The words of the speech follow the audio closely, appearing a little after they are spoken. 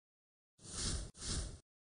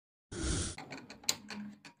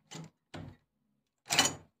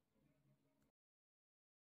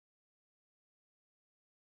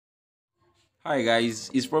Hi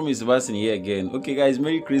guys, it's Promise Sebastian here again. Okay guys,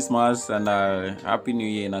 Merry Christmas and Happy New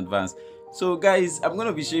Year in advance. So guys, I'm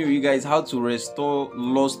gonna be showing you guys how to restore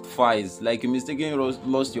lost files. Like you mistakenly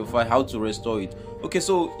lost your file, how to restore it. Okay,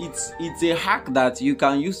 so it's a hack that you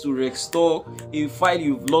can use to restore a file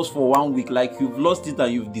you've lost for 1 week. Like you've lost it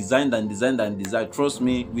and you've designed and designed and designed. Trust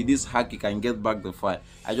me, with this hack you can get back the file.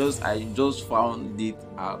 I just found it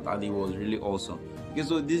out and it was really awesome. Okay,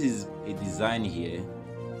 so this is a design here.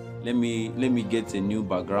 Let me get a new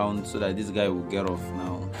background so that this guy will get off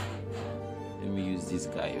now. Let me use this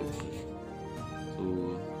guy. Okay,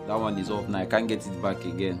 so that one is off now. I can't get it back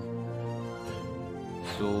again,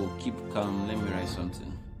 so keep calm. Let me write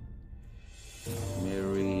something.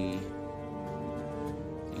 Merry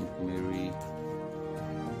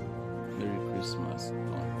Christmas.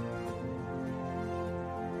 Oh.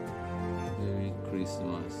 Merry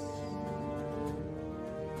Christmas.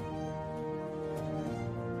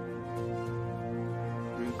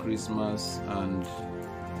 Christmas and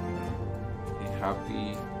a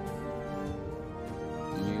happy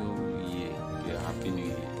new year. Yeah, happy new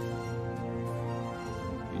year.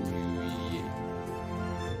 Happy new year.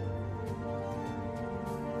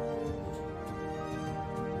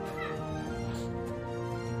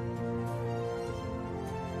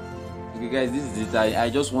 Okay guys, this is it. I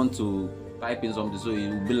just want to type in something so it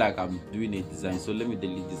will be like I'm doing a design. So let me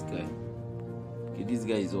delete this guy. Okay, this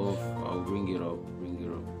guy is off. I'll bring it up.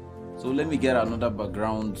 So let me get another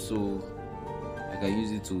background so I can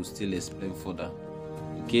use it to still explain further.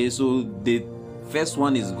 Okay, so the first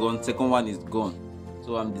one is gone, second one is gone.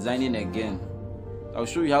 So I'm designing again. I'll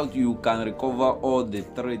show you how you can recover all the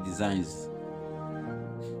 3 designs.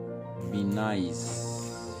 Be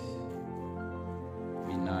nice.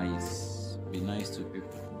 Be nice. Be nice to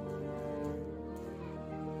people.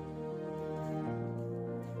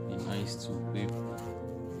 Be nice to people.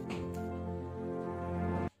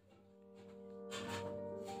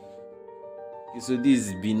 So this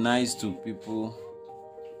is be nice to people,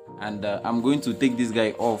 and I'm going to take this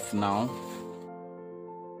guy off now.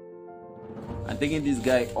 And taking this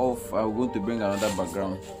guy off, I'm going to bring another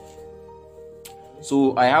background.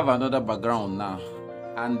 So I have another background now,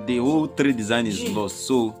 and the whole 3 design is lost.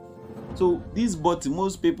 So this button,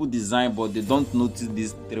 most people design but they don't notice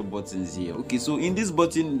these 3 buttons here. Okay, so in this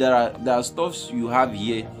button there are stuffs you have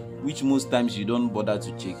here which most times you don't bother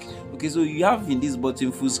to check. Okay, so you have in this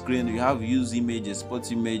button full screen, you have use image, export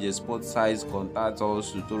size, contact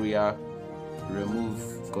us, tutorial,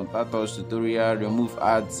 remove contact us, tutorial, remove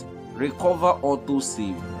ads, recover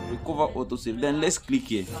autosave. Then let's click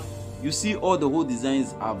here. You see all the whole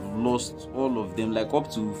designs I've lost, all of them, like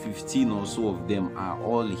up to 15 or so of them are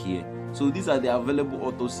all here. So these are the available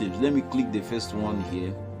autosaves. Let me click the first one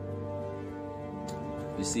here.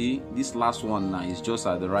 You see this last one now is just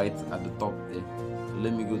at the right at the top there. So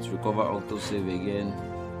let me go to recover autosave again.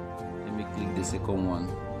 Let me click the second one.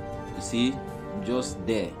 You see, just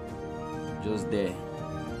there.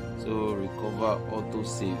 So recover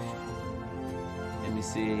autosave.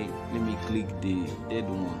 Let me click the third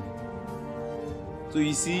one. So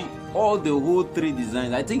you see all the whole 3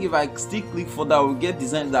 designs. I think if I still click further, I will get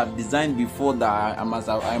designs that I've designed before that I must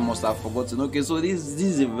have forgotten. Okay, so this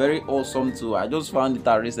is a very awesome tool. I just found it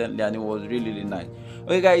out recently and it was really nice.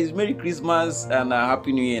 Okay guys, Merry Christmas and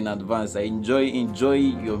Happy New Year in advance. I enjoy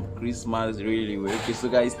your Christmas really well. Okay, so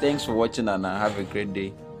guys, thanks for watching and have a great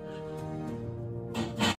day.